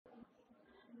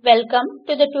Welcome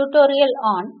to the tutorial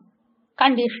on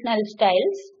conditional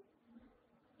styles.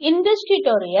 In this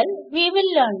tutorial, we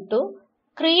will learn to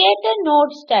create a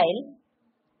node style,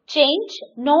 change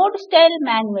node style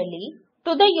manually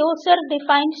to the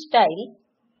user-defined style,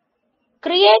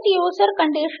 create user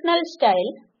conditional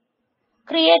style,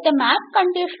 create a map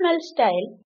conditional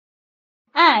style,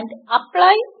 and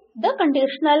apply the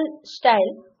conditional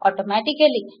style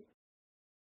automatically.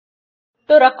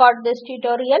 To record this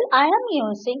tutorial, I am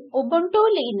using Ubuntu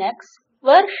Linux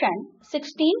version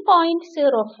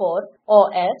 16.04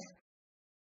 OS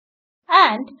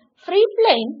and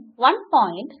Freeplane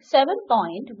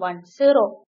 1.7.10.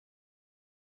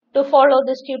 To follow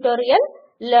this tutorial,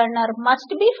 learner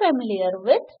must be familiar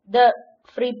with the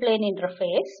Freeplane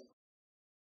interface.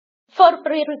 For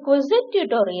prerequisite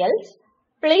tutorials,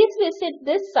 please visit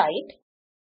this site.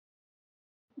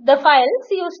 The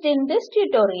files used in this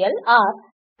tutorial are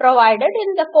provided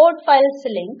in the code files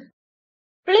link.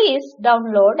 Please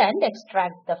download and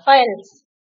extract the files.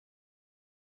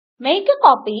 Make a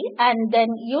copy and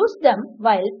then use them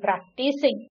while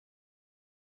practicing.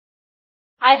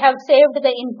 I have saved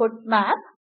the input map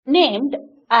named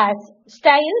as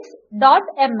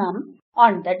styles.mm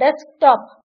on the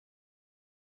desktop.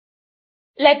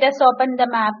 Let us open the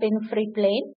map in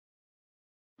Freeplane.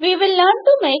 We will learn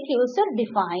to make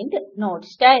user-defined node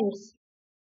styles.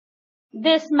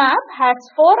 This map has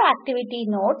 4 activity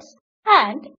nodes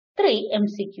and 3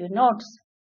 MCQ nodes.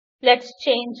 Let's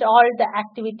change all the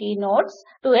activity nodes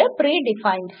to a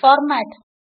predefined format.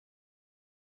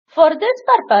 For this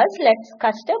purpose, let's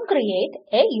custom create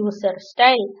a user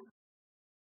style.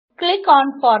 Click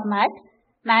on Format,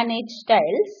 Manage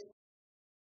Styles.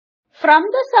 From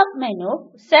the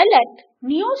submenu, select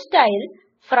New Style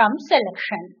from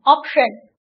Selection option.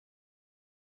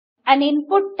 An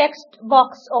input text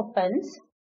box opens.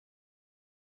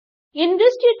 In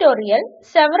this tutorial,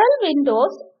 several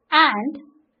windows and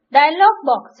dialog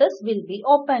boxes will be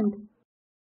opened.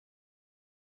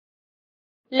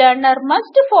 Learner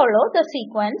must follow the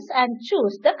sequence and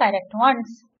choose the correct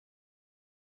ones.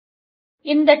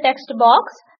 In the text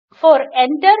box, for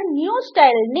Enter New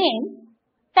Style Name,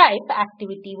 type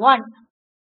Activity 1.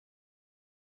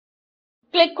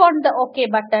 Click on the OK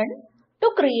button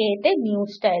to create a new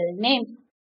style name.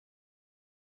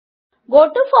 Go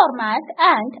to Format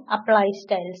and Apply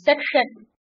Style section.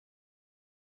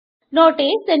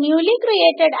 Notice the newly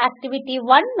created Activity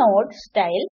 1 node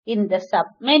style in the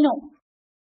sub-menu.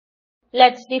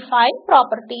 Let's define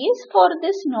properties for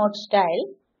this node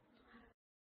style.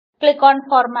 Click on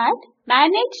Format,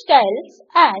 Manage Styles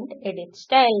and Edit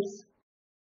Styles.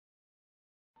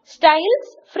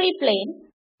 Styles Freeplane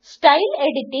Style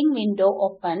Editing window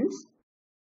opens.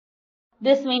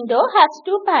 This window has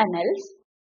 2 panels.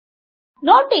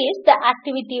 Notice the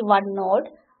Activity 1 node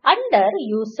under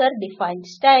User Defined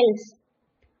Styles.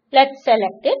 Let's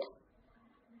select it.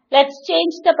 Let's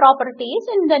change the properties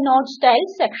in the Node Style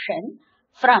section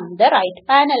from the right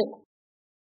panel.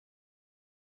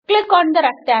 Click on the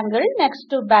rectangle next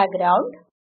to Background.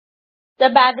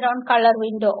 The Background color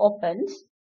window opens.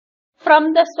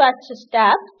 From the Swatches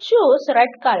tab, choose red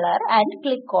color and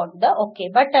click on the OK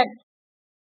button.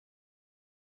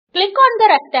 Click on the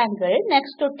rectangle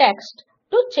next to Text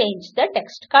to change the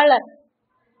text color.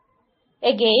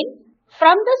 Again,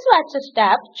 from the Swatches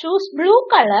tab, choose blue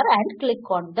color and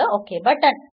click on the OK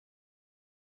button.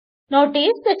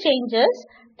 Notice the changes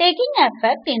taking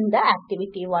effect in the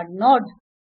Activity 1 node.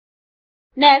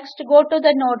 Next, go to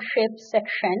the Node Shape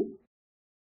section.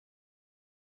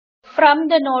 From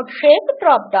the Node Shape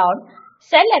drop-down,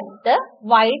 select the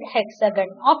wide hexagon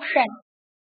option.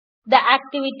 The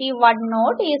Activity 1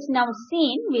 node is now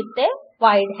seen with a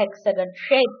wide hexagon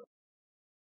shape.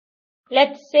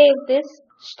 Let's save this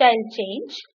style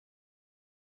change.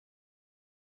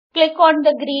 Click on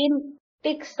the green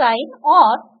tick sign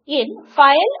or in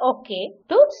File OK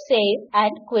to save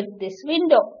and quit this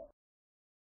window.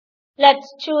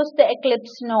 Let's choose the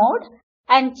Eclipse node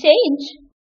and change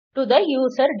to the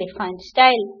user-defined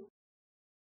style.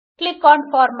 Click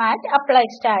on Format, Apply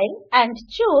Style and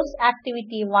choose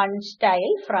Activity 1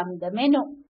 style from the menu.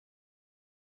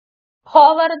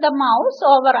 Hover the mouse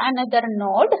over another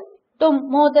node to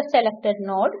move the selected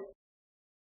node.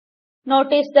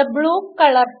 Notice the blue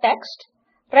color text,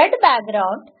 red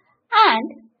background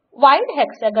and wide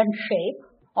hexagon shape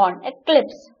on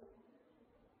Eclipse.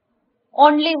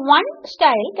 Only one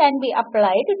style can be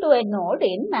applied to a node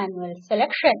in manual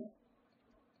selection.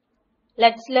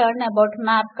 Let's learn about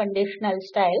map conditional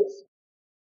styles.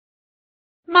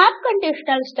 Map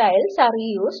conditional styles are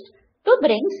used to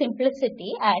bring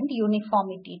simplicity and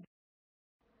uniformity.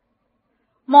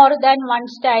 More than one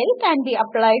style can be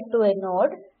applied to a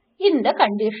node in the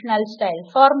conditional style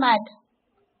format.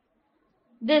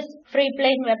 This free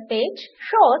plane web page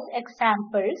shows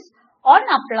examples on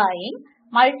applying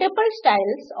multiple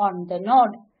styles on the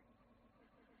node.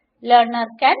 Learner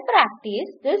can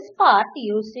practice this part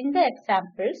using the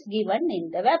examples given in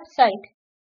the website.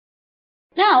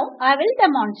 Now I will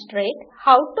demonstrate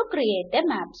how to create a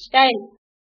map style.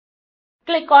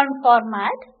 Click on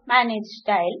Format, Manage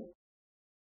Style.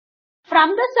 From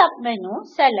the submenu,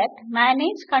 select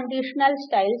Manage Conditional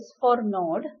Styles for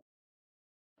Node.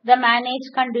 The Manage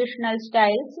Conditional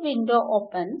Styles window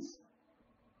opens.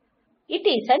 It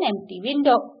is an empty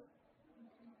window.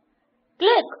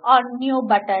 Click on New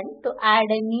button to add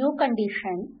a new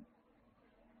condition.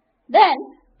 Then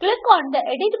click on the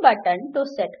Edit button to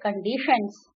set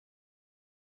conditions.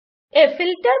 A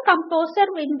Filter Composer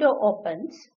window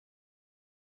opens.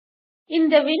 In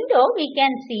the window, we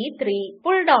can see 3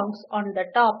 pull-downs on the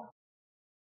top.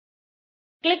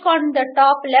 Click on the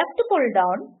top left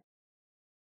pull-down.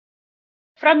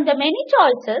 From the many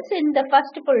choices in the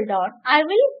first pull-down, I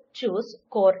will choose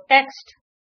Core Text.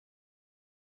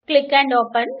 Click and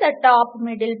open the top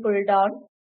middle pull-down.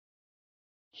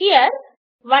 Here,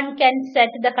 one can set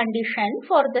the condition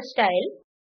for the style.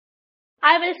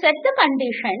 I will set the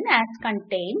condition as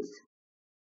contains.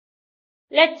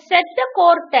 Let's set the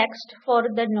core text for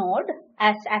the node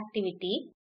as activity.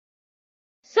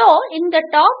 So, in the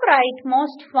top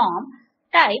rightmost form,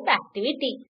 type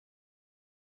activity.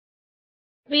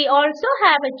 We also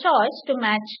have a choice to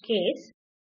match case.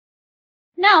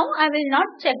 Now, I will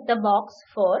not check the box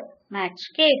for match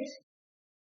case.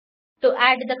 To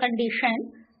add the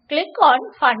condition, click on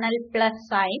funnel plus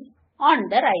sign on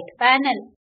the right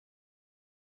panel.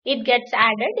 It gets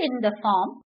added in the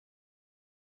form.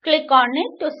 Click on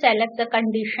it to select the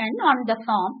condition on the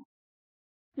form.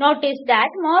 Notice that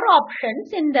more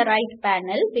options in the right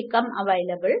panel become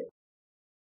available.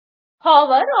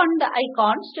 Hover on the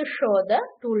icons to show the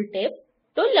tooltip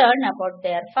to learn about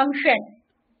their function.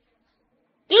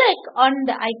 Click on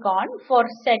the icon for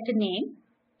Set Name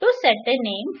to set a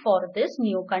name for this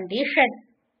new condition.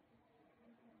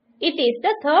 It is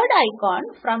the third icon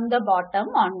from the bottom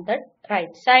on the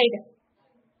right side.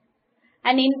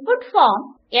 An input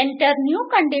form, Enter New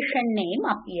Condition Name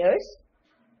appears.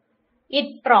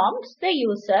 It prompts the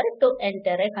user to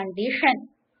enter a condition.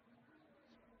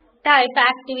 Type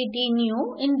Activity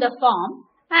New in the form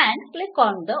and click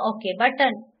on the OK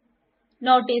button.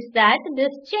 Notice that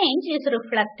this change is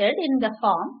reflected in the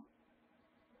form.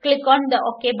 Click on the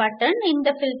OK button in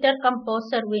the Filter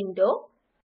Composer window.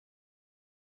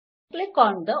 Click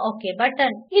on the OK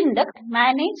button. In the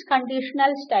Manage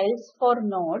Conditional Styles for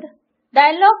Node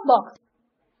dialog box.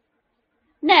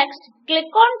 Next, click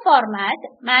on Format,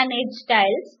 Manage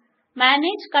Styles,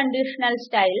 Manage Conditional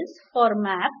Styles for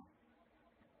Map.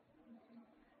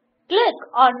 Click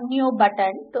on New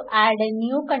button to add a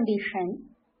new condition.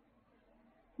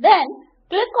 Then,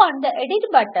 click on the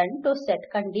Edit button to set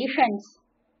conditions.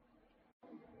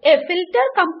 A Filter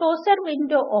Composer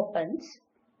window opens.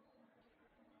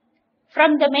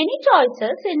 From the many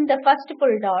choices in the first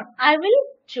pull-down, I will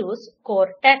choose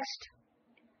Core Text.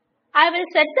 I will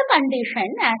set the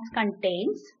condition as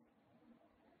contains.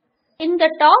 In the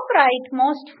top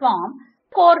rightmost form,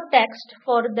 Core Text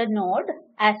for the node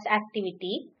as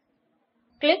activity.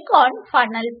 Click on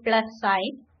Funnel plus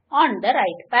sign on the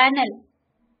right panel.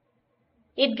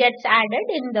 It gets added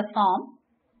in the form.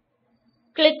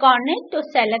 Click on it to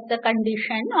select the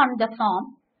condition on the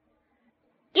form.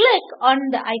 Click on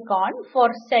the icon for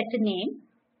Set Name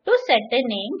to set a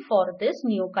name for this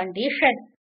new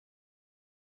condition.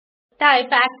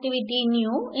 Type Activity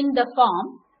New in the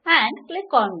form and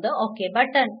click on the OK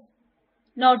button.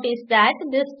 Notice that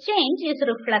this change is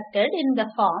reflected in the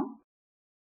form.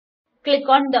 Click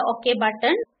on the OK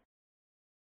button.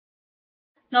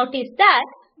 Notice that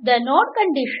the node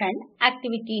condition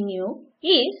Activity New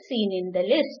is seen in the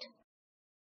list.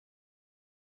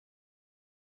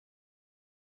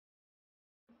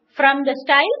 From the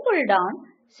Style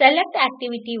pull-down, select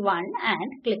Activity 1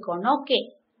 and click on OK.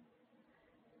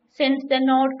 Since the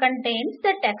node contains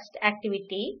the text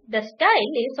activity, the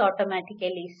style is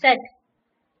automatically set.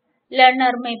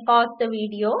 Learner may pause the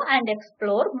video and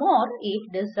explore more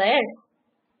if desired.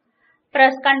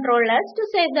 Press Ctrl S to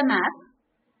save the map.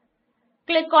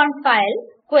 Click on File,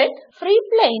 Quit Free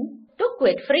Plane to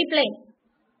quit Free Plane.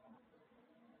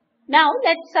 Now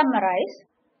let's summarize.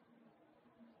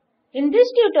 In this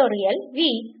tutorial,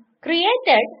 we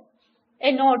created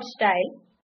a node style,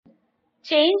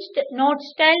 changed node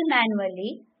style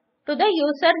manually to the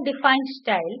user-defined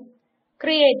style,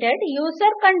 created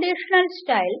user conditional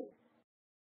style,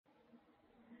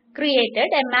 created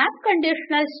a map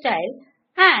conditional style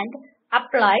and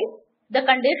applied the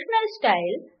conditional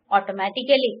style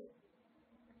automatically.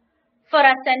 For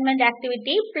assignment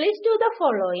activity, please do the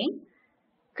following.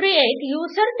 Create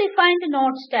user-defined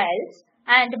node styles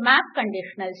and map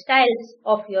conditional styles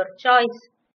of your choice.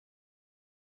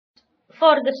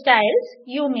 For the styles,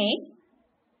 you may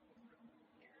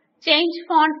change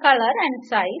font color and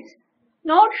size,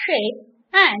 node shape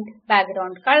and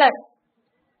background color.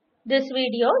 This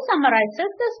video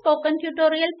summarizes the spoken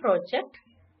tutorial project.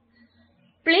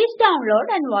 Please download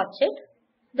and watch it.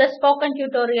 The spoken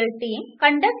tutorial team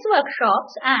conducts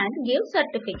workshops and gives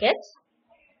certificates.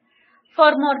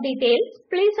 For more details,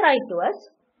 please write to us.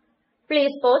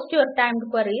 Please post your timed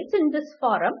queries in this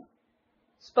forum.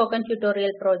 Spoken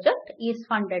tutorial project is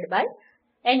funded by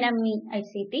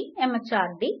NMEICT,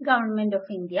 MHRD, Government of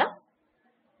India.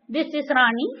 This is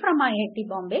Rani from IIT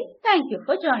Bombay. Thank you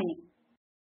for joining.